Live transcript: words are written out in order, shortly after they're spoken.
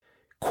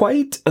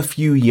Quite a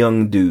few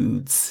young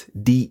dudes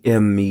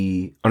DM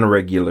me on a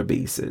regular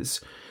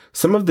basis.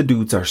 Some of the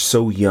dudes are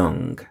so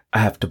young, I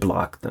have to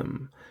block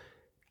them.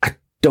 I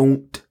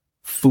don't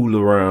fool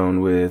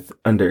around with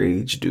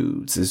underage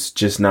dudes. It's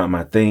just not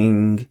my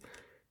thing.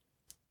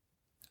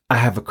 I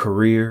have a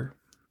career.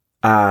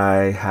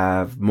 I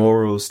have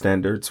moral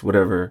standards,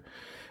 whatever.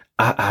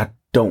 I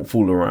don't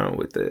fool around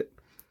with it.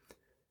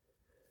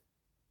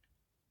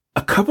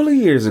 A couple of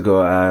years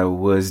ago, I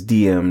was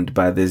DM'd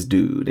by this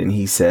dude, and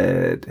he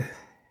said,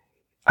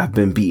 I've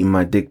been beating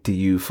my dick to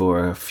you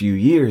for a few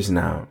years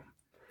now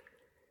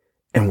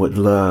and would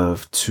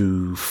love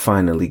to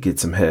finally get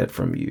some head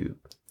from you.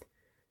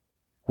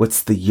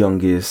 What's the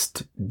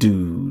youngest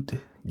dude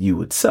you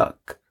would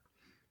suck?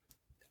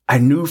 I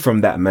knew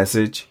from that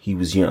message he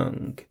was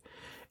young.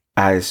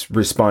 I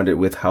responded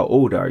with, how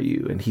old are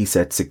you? And he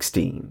said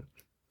 16.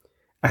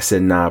 I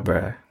said, nah,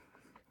 bruh,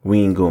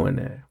 we ain't going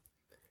there.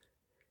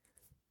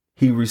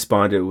 He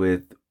responded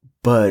with,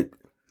 but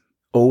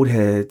old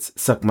heads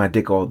suck my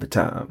dick all the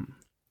time.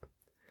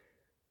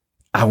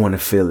 I want to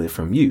feel it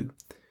from you.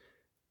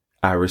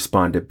 I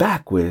responded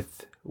back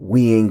with,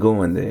 we ain't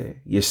going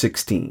there. You're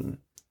 16.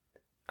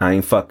 I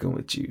ain't fucking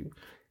with you.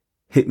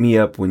 Hit me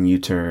up when you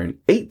turn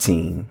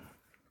 18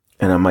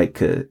 and I might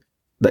could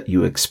let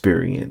you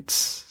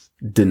experience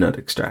the nut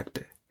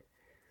extractor.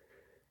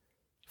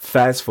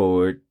 Fast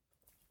forward.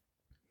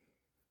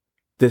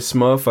 This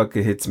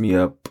motherfucker hits me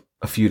up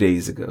a few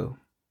days ago,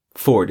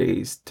 4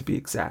 days to be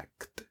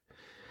exact.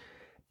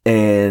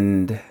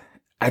 And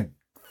I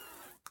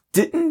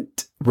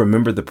didn't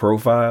remember the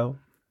profile,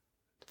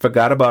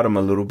 forgot about him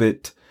a little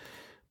bit.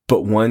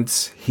 But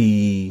once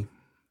he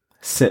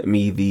sent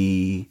me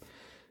the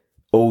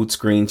old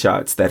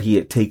screenshots that he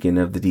had taken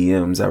of the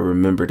DMs, I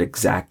remembered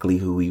exactly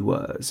who he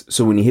was.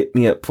 So when he hit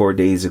me up 4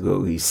 days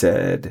ago, he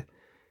said,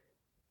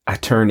 I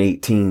turn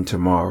 18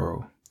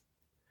 tomorrow.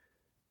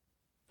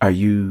 Are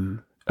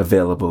you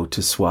available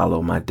to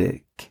swallow my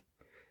dick?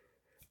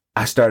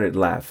 I started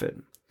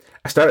laughing,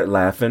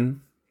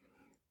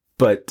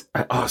 but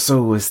I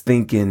also was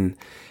thinking,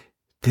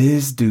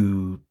 this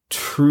dude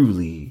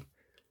truly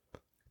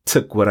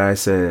took what I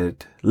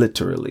said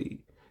literally.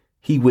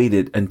 He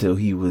waited until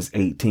he was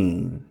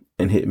 18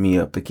 and hit me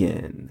up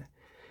again.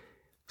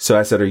 So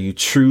I said, are you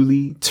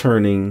truly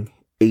turning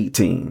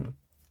 18?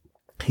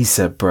 He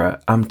said,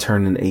 bruh, I'm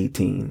turning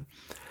 18.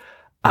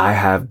 I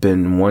have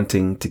been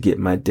wanting to get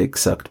my dick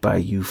sucked by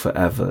you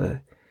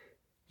forever.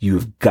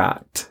 You've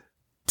got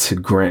to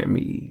grant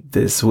me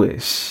this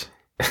wish.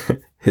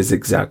 His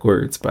exact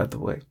words, by the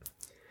way.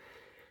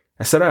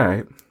 I said, all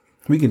right,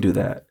 we can do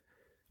that.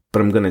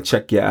 But I'm going to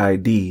check your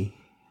ID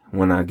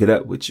when I get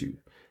up with you.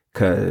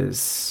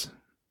 Because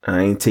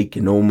I ain't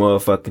taking no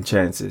motherfucking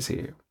chances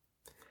here.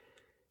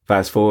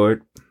 Fast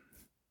forward.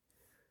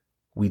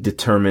 We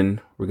determined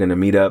we're going to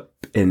meet up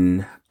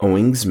in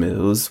Owings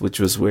Mills, which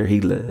was where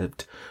he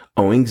lived.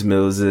 Owings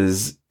Mills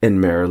is in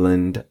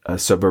Maryland, a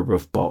suburb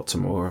of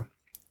Baltimore.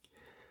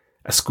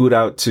 I scoot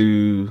out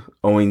to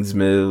Owings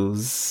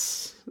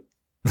Mills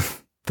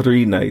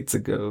 3 nights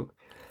ago.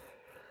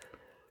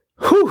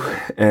 Whew.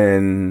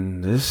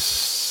 And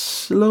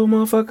this little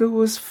motherfucker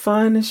was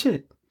fine as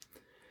shit.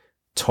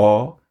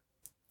 Tall.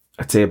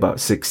 I'd say about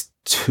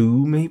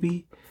 6'2",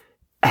 maybe.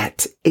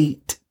 At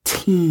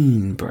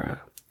 18, bruh.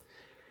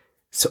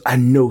 So I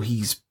know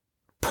he's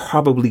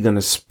probably going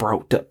to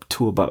sprout up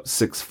to about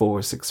 6'4",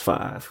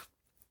 6'5".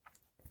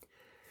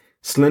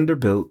 Slender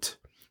built,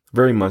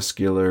 very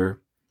muscular,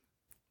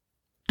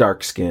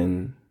 dark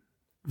skin,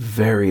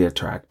 very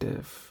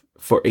attractive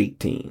for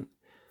 18.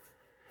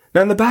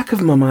 Now in the back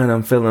of my mind,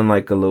 I'm feeling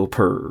like a little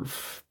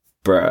perv.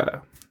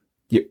 Bruh,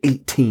 you're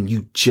 18.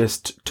 You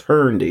just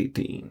turned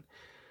 18.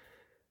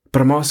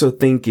 But I'm also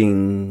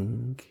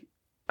thinking,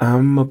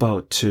 I'm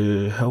about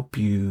to help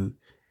you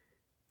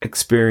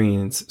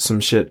experience some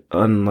shit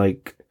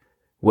unlike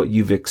what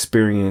you've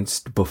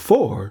experienced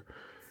before,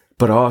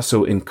 but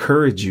also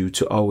encourage you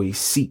to always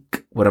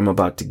seek what I'm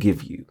about to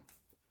give you.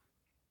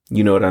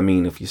 You know what I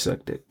mean if you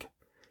suck dick.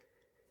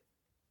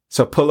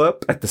 So I pull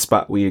up at the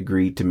spot we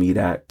agreed to meet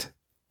at.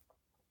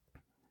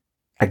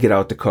 I get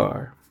out the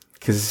car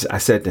because I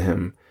said to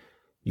him,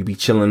 you be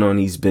chilling on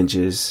these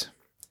benches.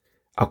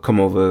 I'll come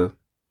over.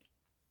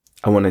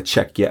 I want to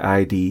check your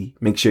ID,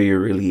 make sure you're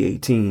really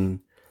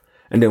 18,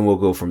 and then we'll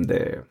go from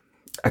there.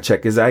 I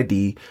check his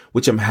ID,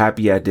 which I'm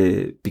happy I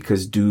did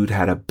because dude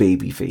had a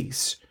baby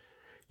face.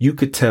 You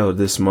could tell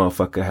this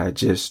motherfucker had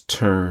just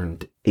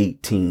turned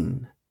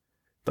 18.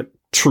 Like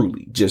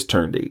truly just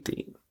turned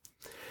 18.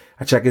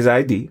 I check his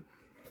ID.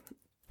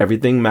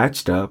 Everything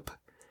matched up.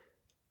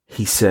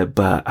 He said,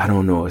 but I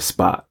don't know a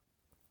spot.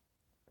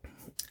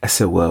 I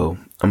said, well,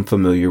 I'm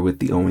familiar with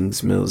the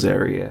Owings Mills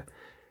area.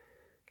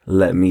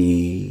 Let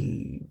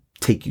me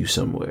take you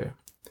somewhere.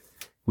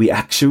 We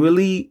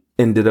actually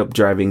ended up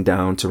driving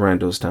down to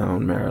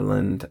Randallstown,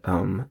 Maryland,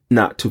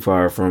 not too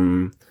far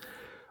from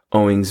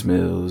Owings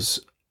Mills,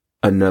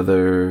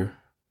 another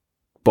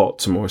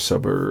Baltimore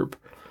suburb.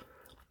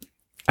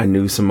 I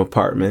knew some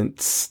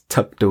apartments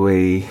tucked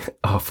away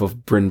off of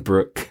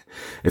Brynbrook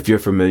If you're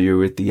familiar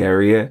with the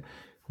area,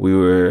 we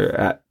were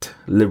at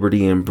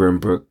Liberty and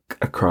Brimbrook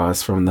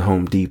across from the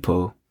Home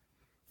Depot.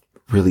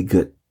 Really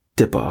good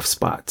dip-off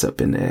spots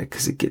up in there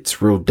because it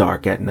gets real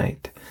dark at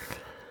night.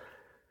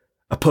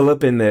 I pull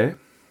up in there,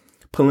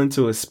 pull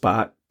into a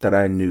spot that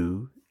I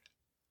knew.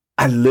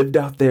 I lived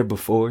out there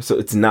before, so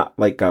it's not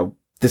like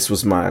this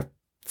was my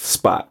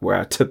spot where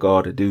I took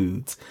all the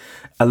dudes.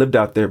 I lived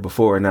out there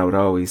before and I would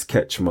always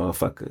catch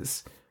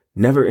motherfuckers.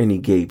 Never any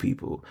gay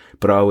people,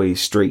 but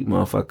always straight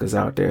motherfuckers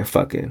out there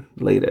fucking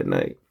late at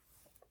night.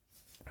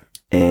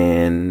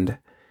 And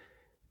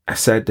I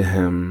said to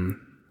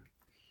him,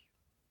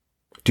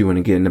 do you want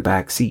to get in the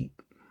back seat?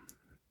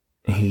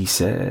 And he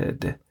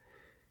said,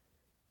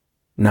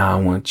 nah, I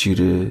want you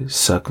to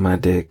suck my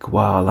dick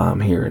while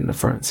I'm here in the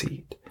front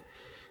seat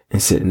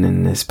and sitting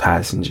in this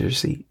passenger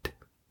seat.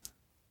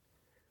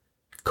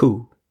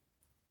 Cool.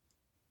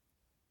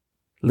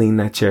 Lean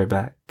that chair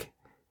back.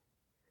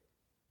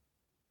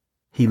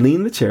 He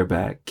leaned the chair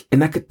back,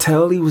 and I could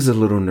tell he was a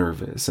little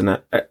nervous. And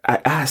I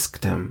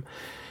asked him,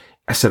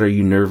 I said, are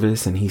you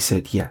nervous? And he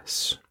said,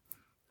 yes.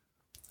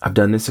 I've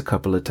done this a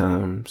couple of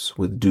times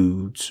with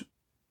dudes,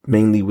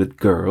 mainly with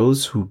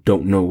girls who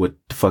don't know what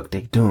the fuck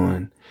they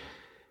doing.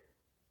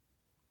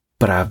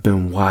 But I've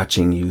been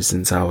watching you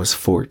since I was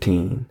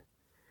 14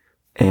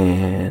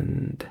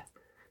 and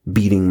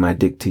beating my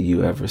dick to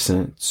you ever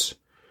since.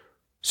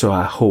 So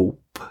I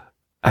hope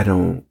I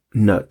don't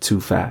nut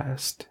too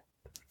fast.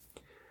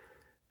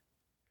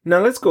 Now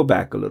let's go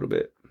back a little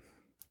bit.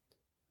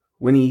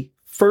 When he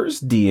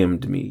first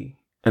DM'd me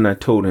and I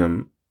told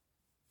him,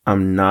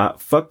 I'm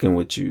not fucking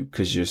with you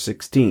because you're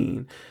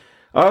 16.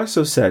 I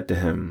also said to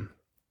him,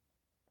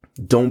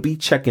 don't be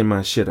checking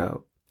my shit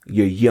out.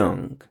 You're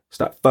young.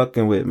 Stop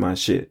fucking with my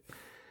shit.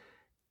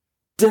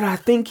 Did I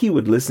think he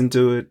would listen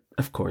to it?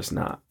 Of course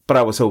not. But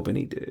I was hoping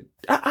he did.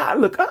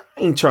 Look, I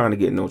ain't trying to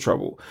get in no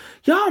trouble.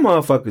 Y'all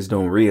motherfuckers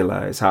don't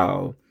realize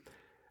how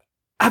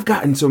I've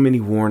gotten so many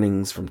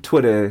warnings from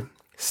Twitter,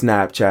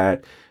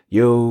 Snapchat.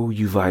 Yo,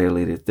 you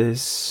violated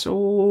this.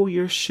 Oh,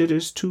 your shit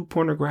is too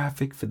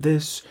pornographic for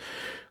this.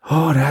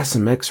 Oh, that's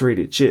some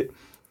X-rated shit.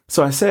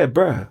 So I said,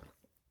 bruh,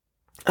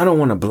 I don't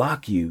want to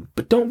block you,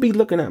 but don't be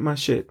looking at my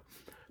shit.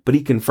 But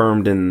he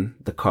confirmed in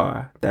the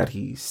car that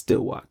he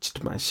still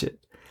watched my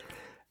shit.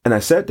 And I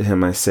said to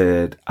him, I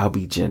said, I'll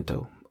be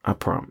gentle. I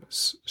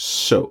promise.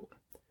 So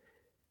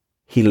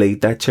he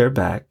laid that chair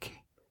back.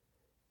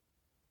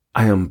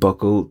 I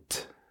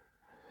unbuckled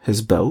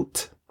his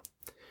belt,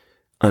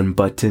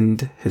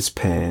 unbuttoned his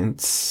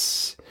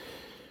pants,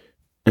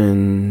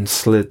 and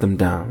slid them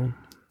down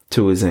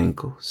to his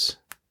ankles.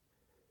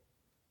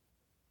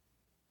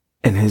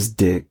 And his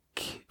dick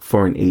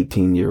for an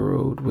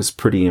 18-year-old was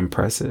pretty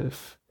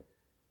impressive.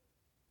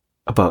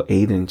 About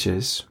 8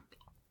 inches.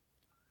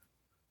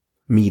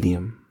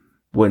 Medium.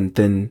 Wasn't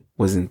thin,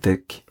 wasn't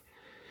thick.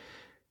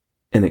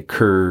 And it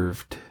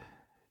curved.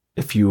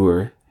 If you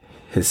were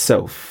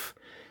himself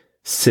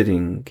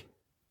sitting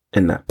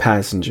in that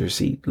passenger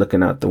seat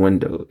looking out the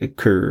window, it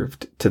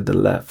curved to the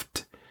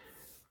left.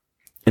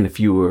 And if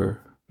you were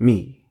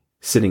me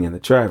sitting in the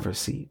driver's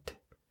seat,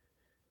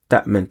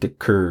 that meant it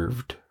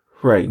curved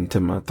right into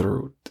my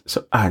throat.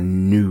 So I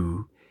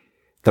knew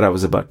that I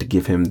was about to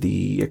give him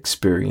the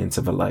experience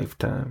of a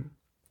lifetime.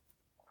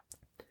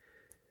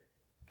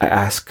 I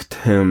asked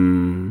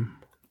him,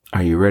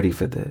 are you ready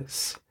for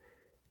this?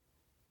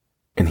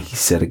 And he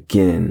said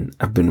again,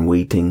 I've been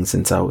waiting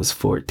since I was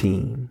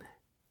 14.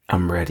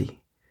 I'm ready.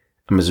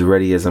 I'm as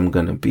ready as I'm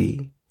gonna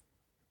be.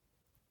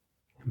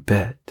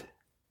 Bet.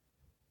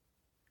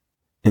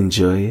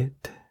 Enjoy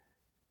it.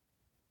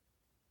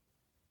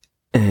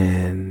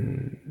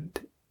 And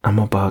I'm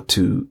about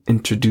to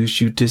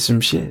introduce you to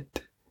some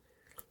shit.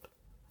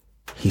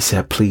 He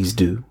said, please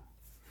do.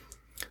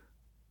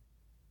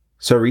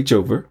 So I reach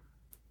over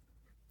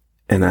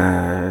and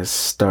I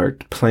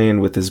start playing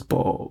with his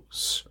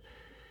balls.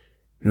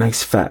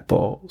 Nice fat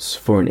balls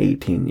for an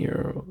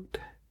 18-year-old.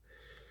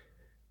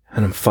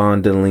 And I'm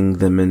fondling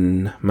them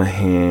in my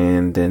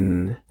hand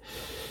and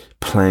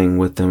playing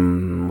with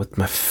them with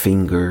my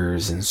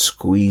fingers and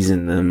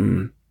squeezing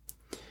them.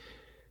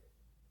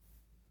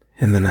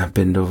 And then I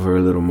bend over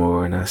a little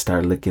more and I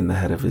start licking the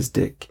head of his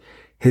dick.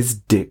 His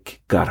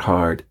dick got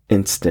hard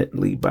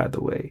instantly, by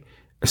the way.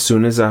 As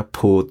soon as I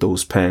pulled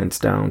those pants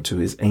down to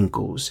his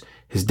ankles,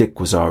 his dick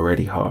was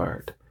already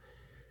hard.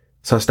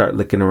 So I start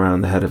licking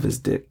around the head of his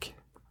dick,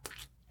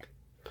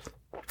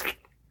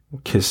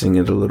 kissing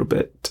it a little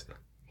bit.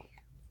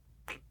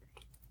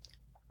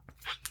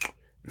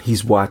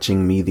 He's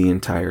watching me the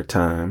entire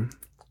time.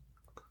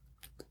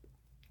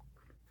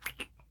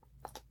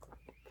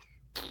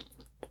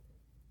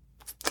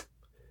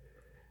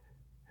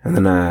 And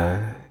then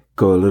I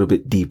go a little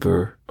bit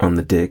deeper on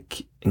the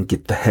dick and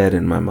get the head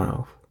in my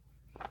mouth.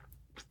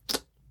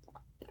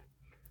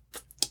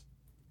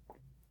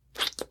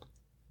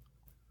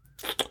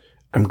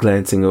 I'm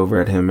glancing over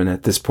at him, and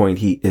at this point,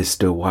 he is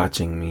still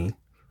watching me.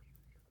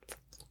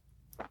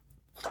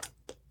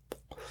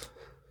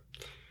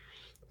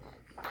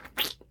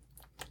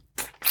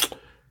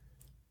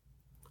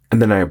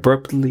 And then I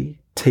abruptly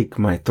take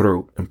my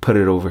throat and put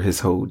it over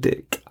his whole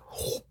dick.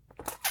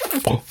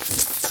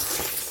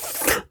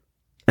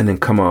 And then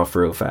come off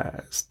real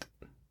fast.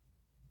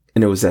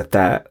 And it was at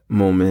that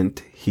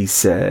moment he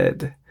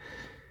said,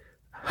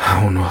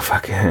 I don't know if I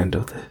can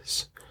handle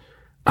this.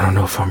 I don't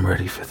know if I'm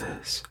ready for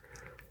this.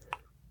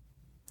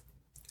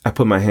 I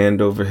put my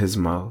hand over his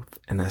mouth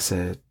and I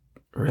said,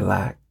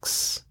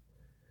 relax.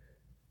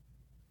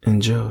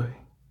 Enjoy.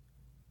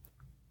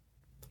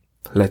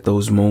 Let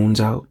those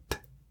moans out.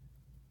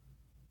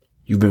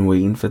 You've been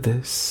waiting for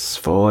this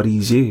for all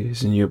these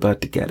years and you're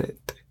about to get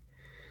it.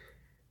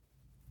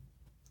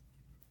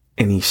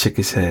 And he shook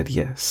his head,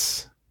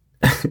 yes.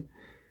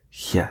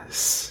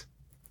 Yes.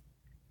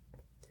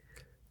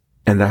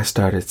 And I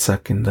started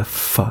sucking the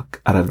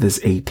fuck out of this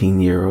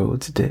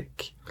 18-year-old's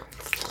dick.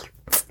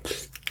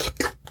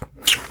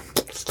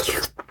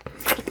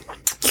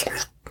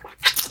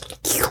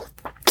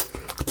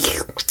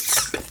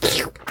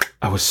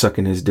 I was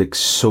sucking his dick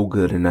so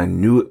good, and I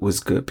knew it was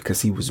good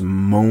because he was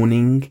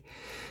moaning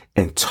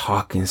and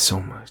talking so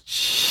much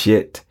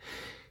shit.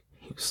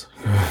 He was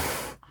like,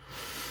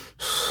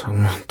 suck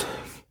my dick.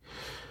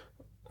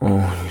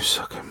 Oh, you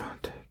sucking my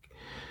dick.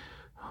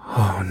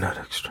 Oh, nut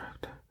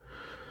extractor.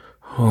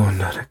 Oh,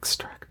 nut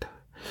extractor.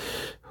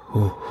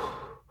 Ooh.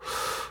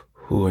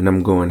 Ooh, and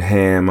I'm going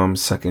ham. I'm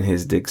sucking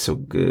his dick so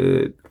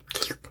good.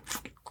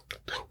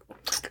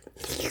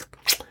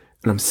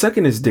 And I'm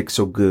sucking his dick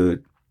so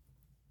good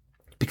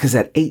because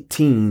at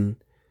 18,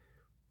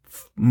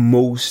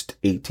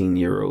 most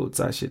 18-year-olds,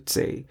 I should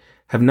say,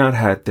 have not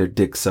had their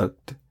dick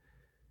sucked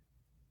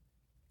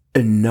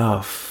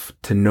enough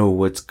to know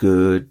what's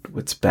good,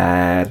 what's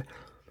bad,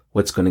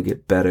 what's going to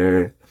get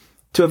better,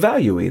 to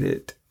evaluate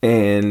it.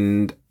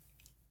 And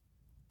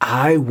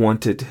I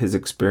wanted his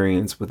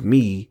experience with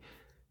me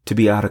to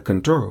be out of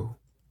control.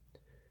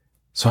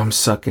 So I'm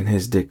sucking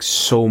his dick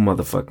so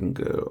motherfucking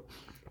good.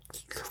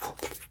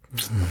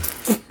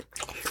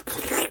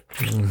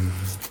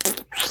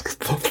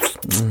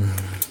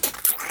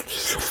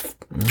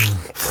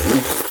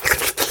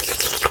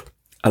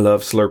 I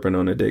love slurping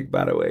on a dick,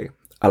 by the way.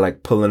 I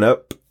like pulling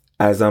up.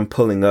 As I'm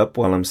pulling up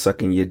while I'm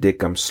sucking your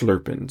dick, I'm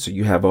slurping. So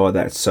you have all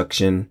that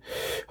suction,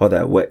 all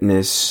that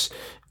wetness,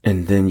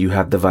 and then you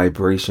have the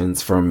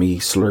vibrations from me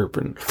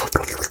slurping.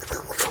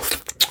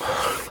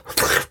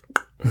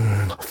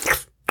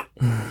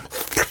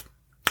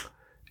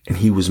 And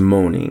he was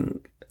moaning.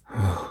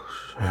 Oh,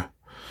 shit.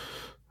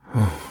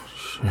 Oh,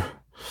 shit.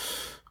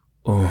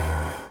 Oh.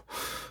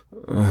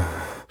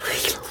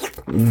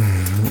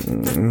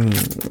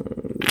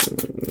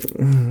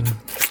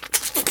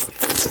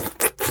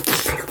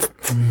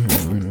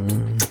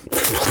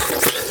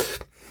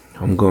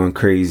 I'm going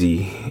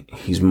crazy.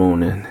 He's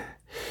moaning.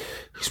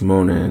 He's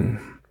moaning.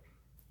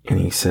 And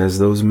he says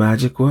those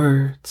magic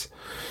words.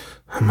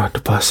 I'm about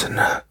to bust a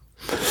nut.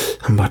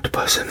 I'm about to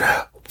bust a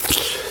nut.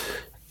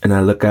 And I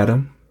look at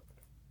him.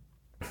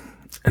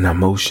 And I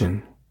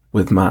motion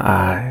with my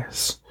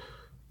eyes.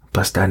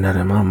 Bust that nut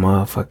in my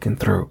motherfucking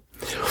throat.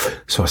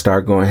 So I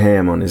start going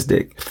ham on his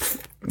dick.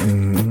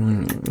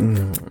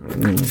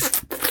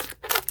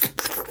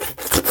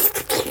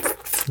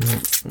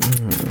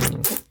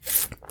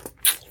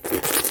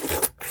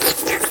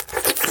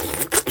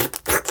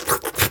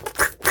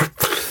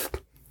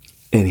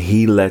 And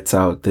he lets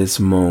out this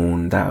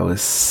moan that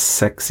was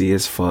sexy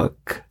as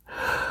fuck.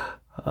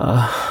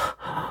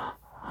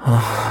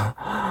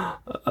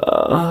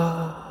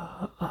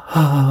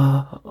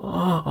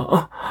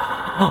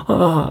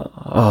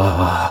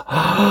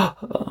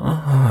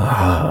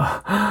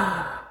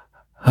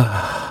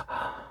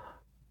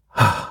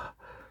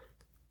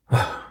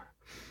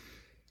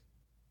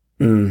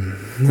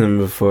 And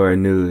before I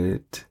knew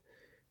it,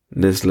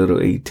 this little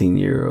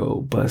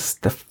 18-year-old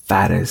bust the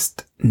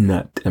fattest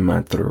nut in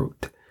my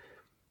throat.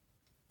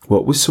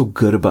 What was so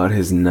good about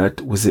his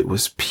nut was it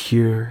was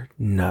pure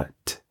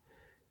nut.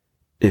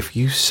 If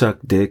you suck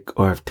dick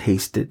or have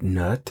tasted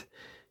nut,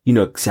 you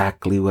know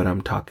exactly what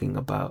I'm talking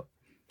about.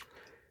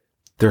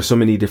 There are so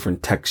many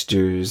different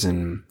textures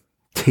and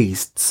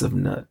tastes of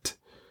nut.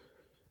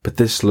 But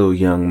this little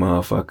young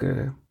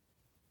motherfucker,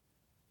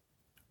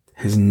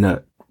 his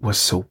nut was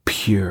so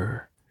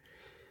pure.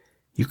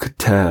 You could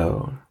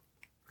tell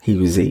he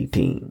was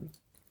 18.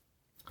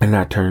 And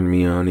that turned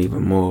me on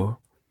even more.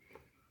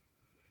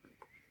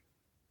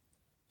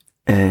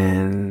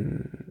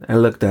 And I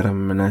looked at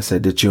him and I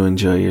said, did you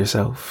enjoy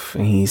yourself?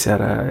 And he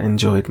said, I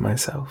enjoyed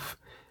myself.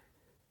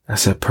 I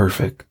said,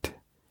 perfect.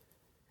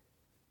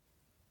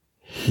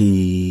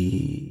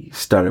 He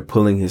started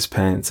pulling his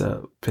pants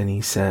up and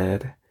he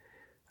said,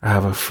 I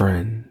have a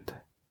friend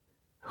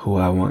who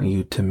I want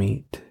you to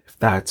meet, if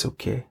that's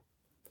okay.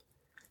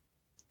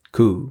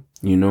 Cool.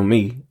 You know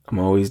me. I'm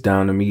always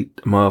down to meet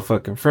a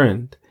motherfucking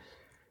friend.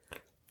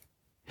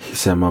 He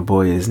said my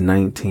boy is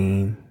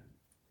 19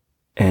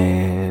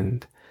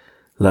 and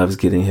loves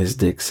getting his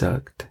dick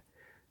sucked.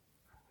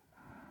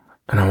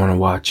 And I want to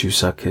watch you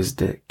suck his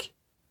dick.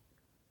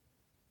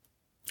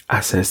 I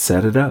said,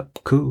 set it up.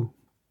 Cool.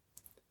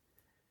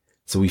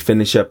 So we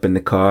finish up in the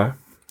car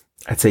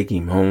I take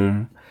him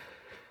home.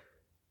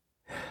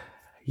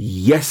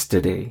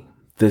 Yesterday,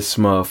 this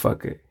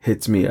motherfucker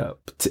hits me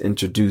up to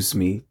introduce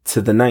me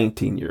to the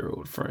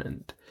 19-year-old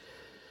friend.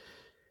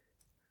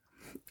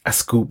 I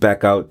scoop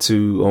back out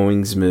to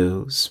Owings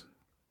Mills,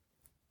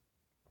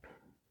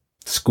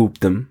 scoop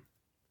them,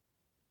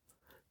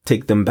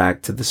 take them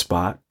back to the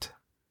spot.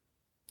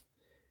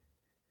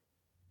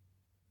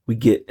 We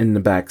get in the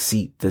back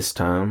seat this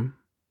time.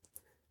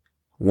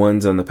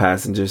 One's on the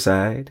passenger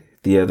side,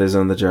 the other's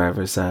on the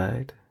driver's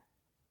side.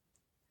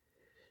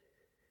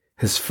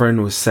 His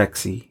friend was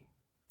sexy.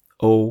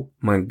 Oh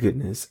my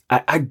goodness.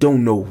 I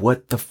don't know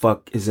what the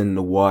fuck is in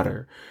the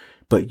water,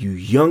 but you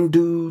young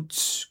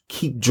dudes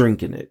keep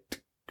drinking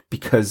it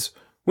because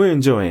we're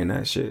enjoying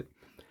that shit.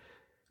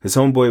 His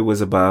homeboy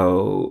was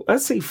about, I'd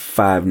say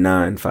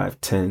 5'9",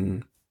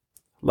 5'10",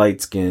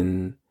 light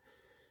skin,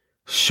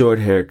 short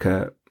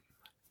haircut,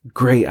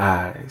 gray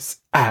eyes,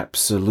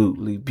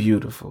 absolutely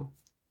beautiful.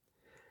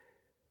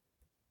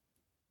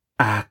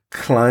 I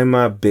climb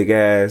my big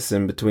ass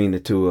in between the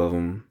two of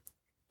them,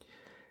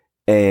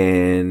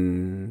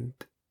 and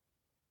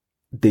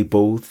they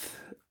both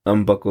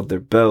unbuckled their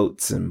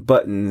belts and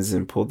buttons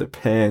and pulled their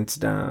pants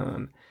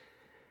down.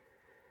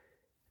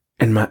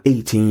 And my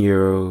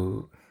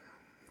 18-year-old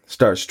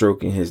starts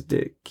stroking his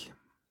dick.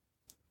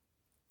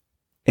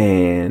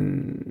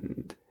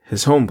 And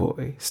his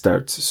homeboy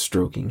starts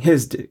stroking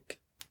his dick.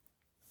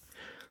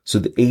 So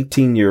the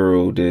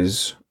 18-year-old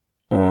is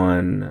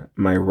on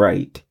my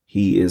right.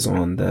 He is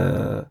on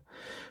the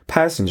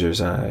passenger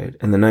side.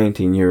 And the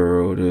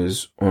 19-year-old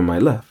is on my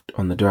left,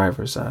 on the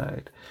driver's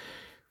side.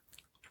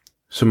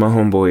 So my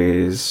homeboy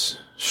is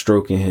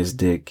stroking his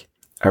dick.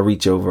 I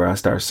reach over, I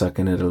start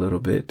sucking it a little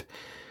bit.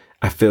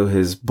 I feel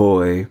his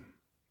boy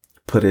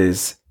put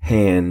his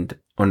hand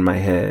on my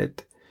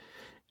head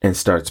and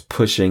starts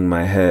pushing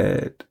my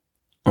head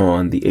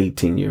on the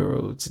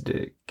 18-year-old's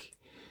dick.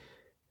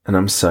 And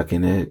I'm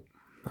sucking it.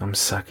 I'm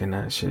sucking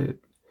that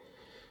shit.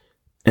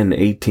 And the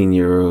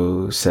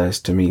 18-year-old says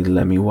to me,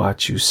 "Let me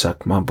watch you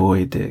suck my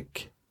boy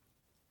dick."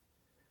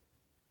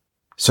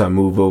 So I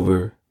move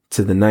over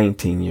to the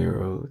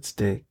 19-year-old's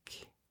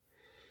dick.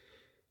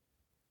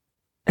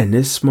 And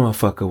this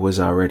motherfucker was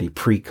already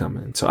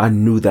pre-cumming. So I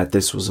knew that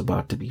this was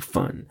about to be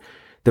fun.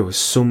 There was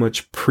so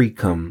much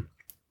pre-cum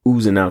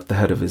oozing out the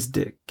head of his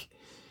dick.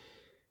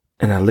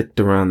 And I licked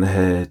around the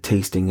head,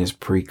 tasting his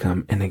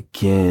pre-cum. And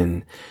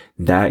again,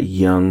 that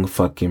young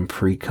fucking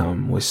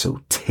pre-cum was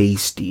so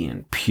tasty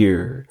and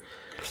pure.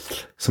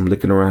 So I'm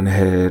licking around the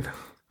head.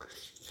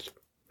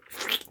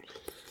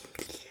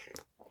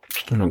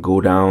 I'm gonna go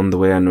down the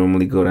way I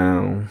normally go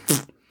down.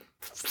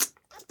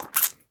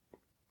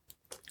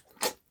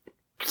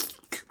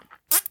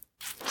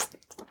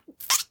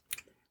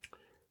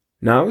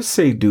 Now I would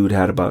say dude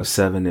had about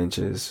 7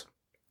 inches.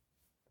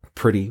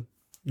 Pretty.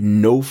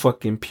 No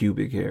fucking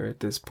pubic hair at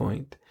this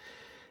point.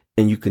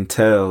 And you can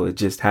tell it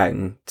just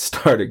hadn't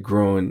started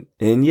growing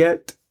in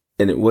yet.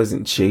 And it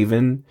wasn't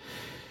shaven.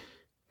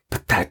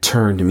 But that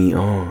turned me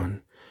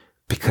on.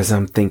 Because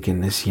I'm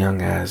thinking, this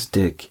young ass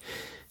dick,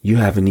 you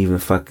haven't even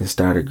fucking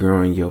started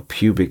growing your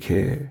pubic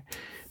hair.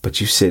 But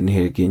you sitting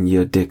here getting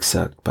your dick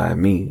sucked by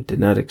me, the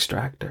nut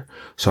extractor.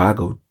 So I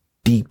go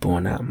deep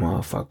on that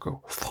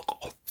motherfucker.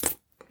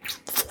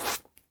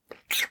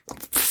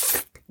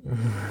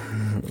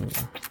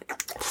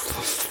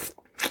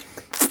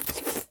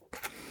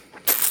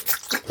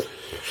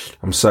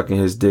 I'm sucking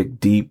his dick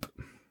deep.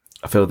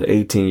 I feel the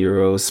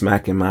 18-year-old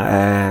smacking my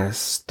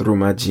ass through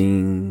my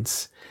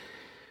jeans.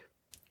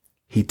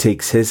 He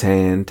takes his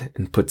hand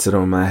and puts it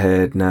on my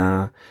head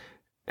now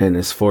and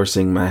is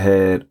forcing my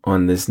head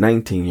on this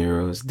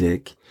 19-year-old's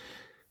dick.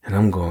 And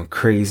I'm going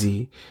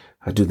crazy.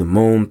 I do the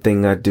moan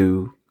thing I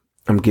do.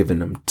 I'm giving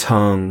them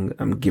tongue.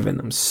 I'm giving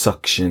them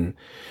suction.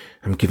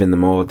 I'm giving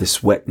them all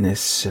this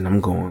wetness and I'm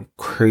going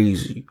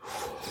crazy.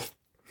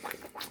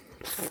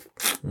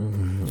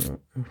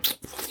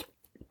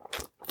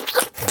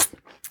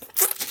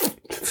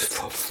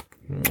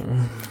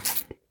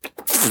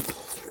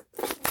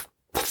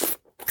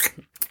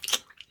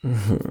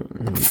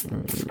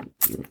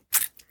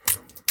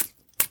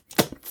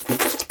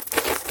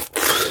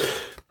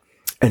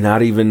 And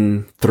not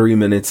even 3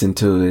 minutes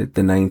into it,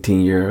 the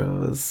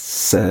 19-year-old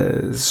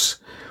says,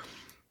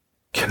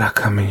 "Can I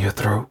come in your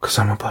throat? 'Cause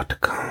I'm about to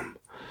come.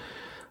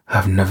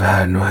 I've never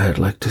had no head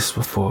like this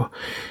before.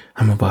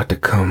 I'm about to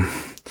come.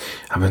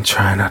 I've been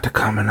trying not to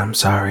come and I'm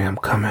sorry I'm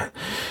coming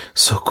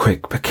so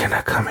quick, but can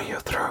I come in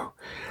your throat?"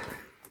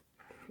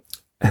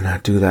 And I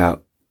do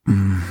that.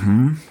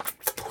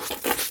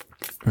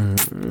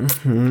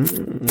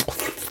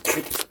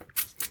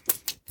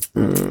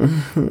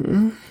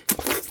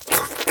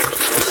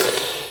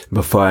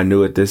 Before I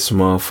knew it, this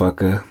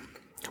motherfucker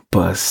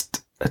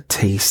bust a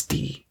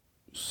tasty,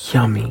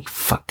 yummy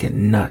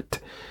fucking nut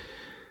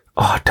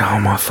all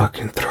down my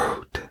fucking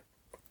throat.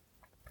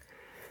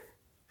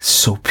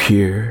 So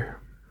pure.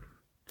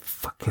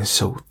 Fucking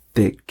so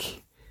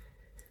thick.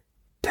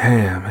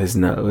 Damn, his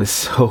nut was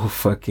so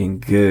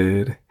fucking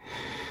good.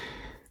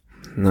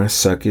 And I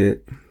suck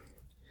it.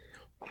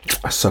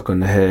 I suck on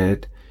the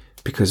head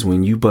because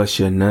when you bust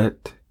your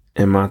nut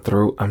in my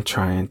throat, I'm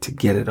trying to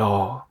get it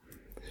all.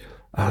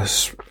 I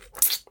was,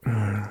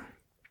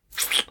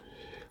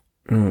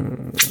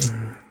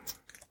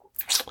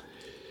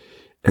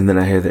 And then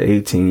I hear the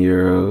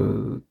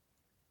 18-year-old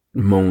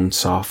moan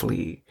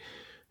softly,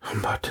 I'm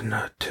about to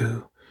nut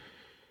too.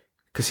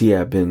 Because he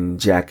had been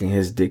jacking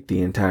his dick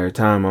the entire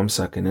time I'm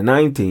sucking the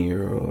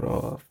 19-year-old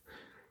off.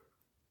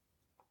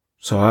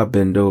 So I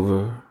bend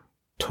over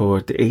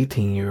toward the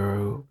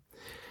 18-year-old.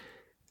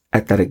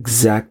 At that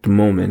exact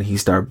moment he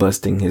started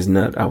busting his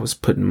nut, I was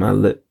putting my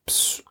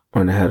lips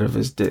on the head of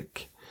his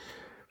dick.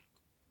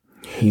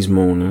 He's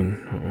moaning.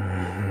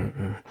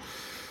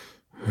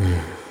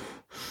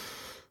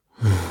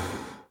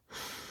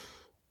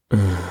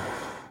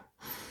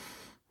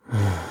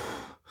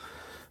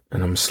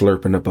 And I'm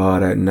slurping up all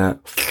that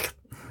nut.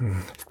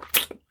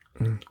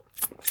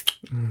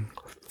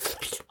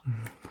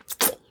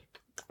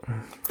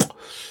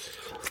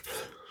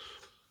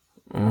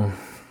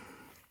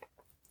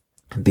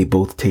 They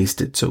both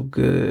tasted so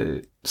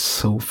good.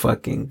 So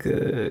fucking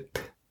good.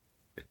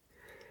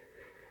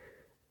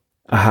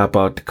 I hop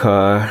out the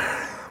car,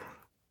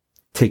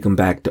 take him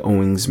back to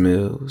Owings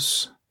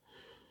Mills.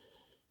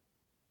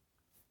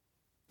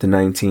 The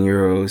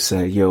 19-year-old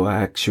said, yo, I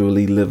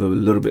actually live a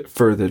little bit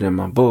further than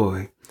my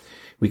boy.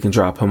 We can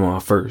drop him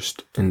off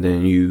first, and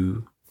then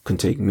you can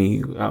take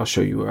me. I'll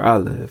show you where I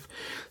live.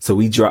 So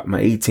we dropped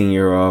my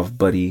 18-year-old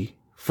buddy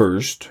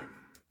first,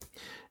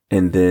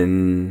 and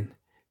then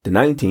the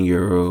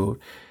 19-year-old,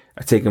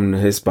 I take him to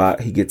his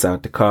spot. He gets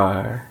out the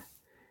car,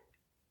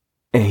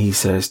 and he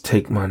says,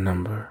 take my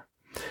number.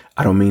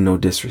 I don't mean no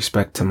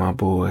disrespect to my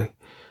boy,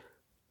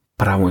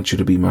 but I want you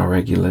to be my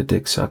regular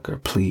dick sucker,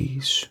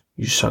 please.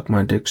 You suck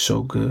my dick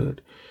so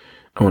good.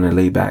 I want to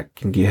lay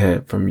back and get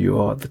head from you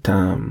all the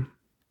time.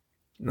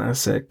 And I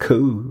said,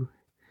 cool.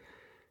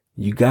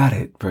 You got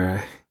it,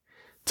 bruh.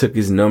 Took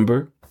his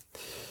number.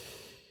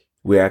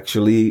 We're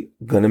actually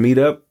gonna meet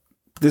up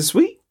this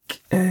week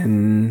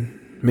and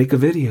make a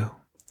video.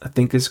 I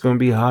think it's gonna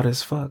be hot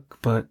as fuck,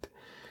 but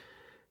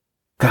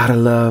gotta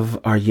love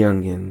our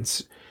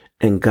youngins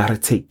and gotta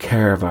take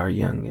care of our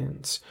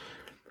youngins.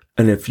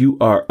 And if you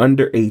are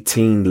under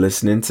 18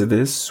 listening to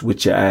this,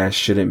 which your ass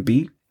shouldn't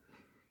be,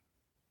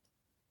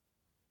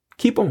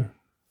 keep on.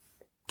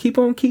 Keep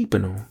on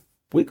keeping on.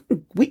 We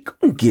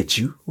gonna get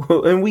you,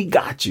 and we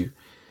got you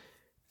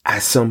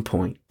at some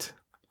point.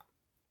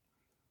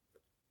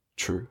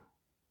 True.